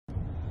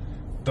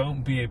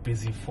Don't be a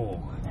busy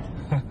fool.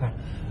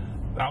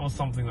 That was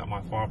something that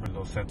my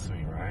father-in-law said to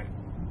me, right?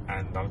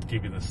 And I'll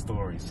give you the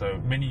story.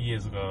 So many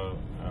years ago,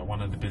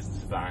 one of the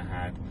businesses that I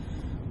had,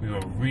 we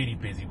were really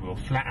busy. We were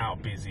flat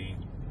out busy.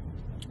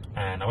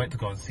 And I went to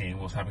go and see him.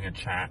 We was having a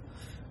chat.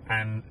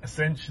 And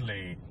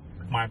essentially,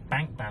 my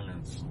bank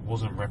balance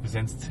wasn't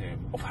representative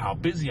of how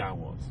busy I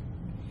was.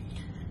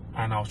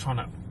 And I was trying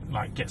to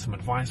get some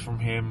advice from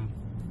him.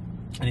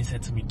 And he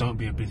said to me, don't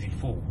be a busy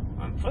fool.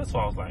 And first of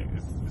all, I was like,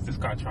 is this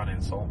guy trying to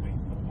insult me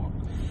or what?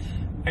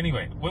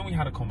 Anyway, when we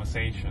had a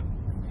conversation,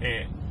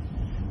 it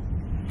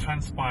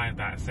transpired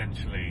that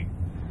essentially,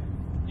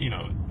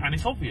 and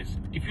it's obvious,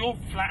 if you're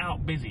flat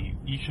out busy,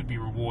 you should be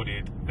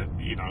rewarded,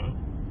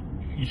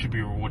 you should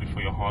be rewarded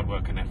for your hard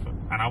work and effort.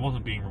 And I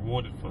wasn't being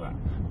rewarded for that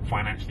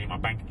financially in my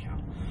bank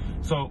account.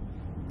 So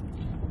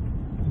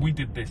we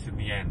did this in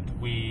the end.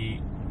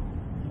 We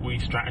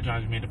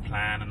strategized, made a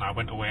plan, and I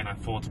went away and I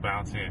thought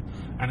about it.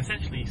 And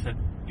essentially he said,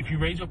 if you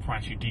raise your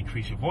price, you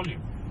decrease your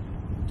volume.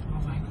 I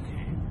was like,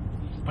 okay,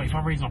 but if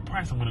I raise my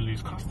price, I'm going to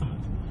lose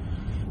customers.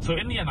 So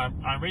in the end,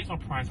 I raised my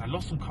price. I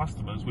lost some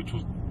customers, which I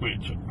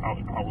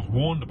was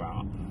warned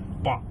about,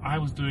 but I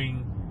was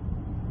doing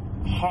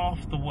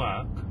half the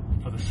work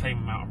for the same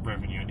amount of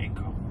revenue and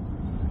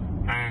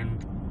income.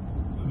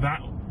 And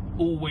that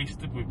always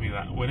stood with me,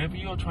 that whenever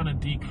you're trying to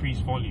decrease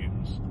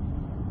volumes,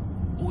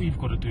 all you've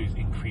got to do is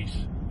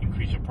increase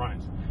your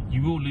price.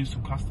 You will lose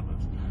some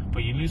customers,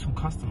 but you lose some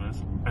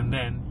customers, and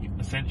then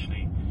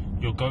essentially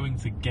you're going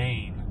to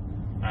gain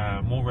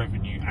more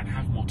revenue and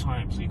have more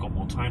time. So you've got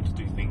more time to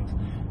do things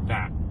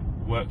that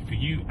work for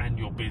you and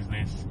your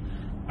business.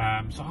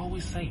 So I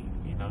always say,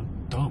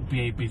 don't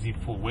be a busy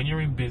fool. When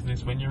you're in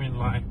business, when you're in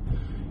life,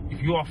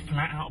 if you are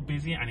flat out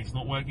busy and it's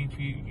not working for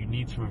you, you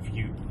need to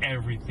review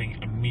everything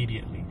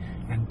immediately.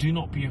 And do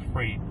not be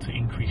afraid to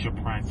increase your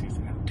prices,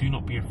 and do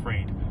not be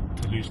afraid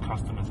to lose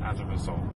customers as a result.